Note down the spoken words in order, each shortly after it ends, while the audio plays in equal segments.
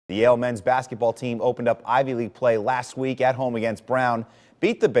The Yale men's basketball team opened up Ivy League play last week at home against Brown,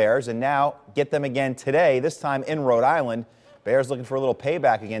 beat the Bears, and now get them again today, this time in Rhode Island. Bears looking for a little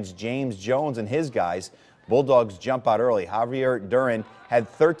payback against James Jones and his guys. Bulldogs jump out early. Javier Duran had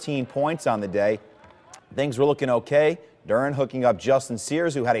 13 points on the day. Things were looking okay. Duran hooking up Justin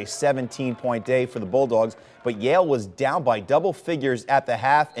Sears, who had a 17-point day for the Bulldogs. But Yale was down by double figures at the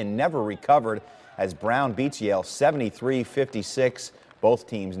half and never recovered as Brown beats Yale 73-56. Both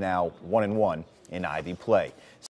teams now 1-1 in Ivy play.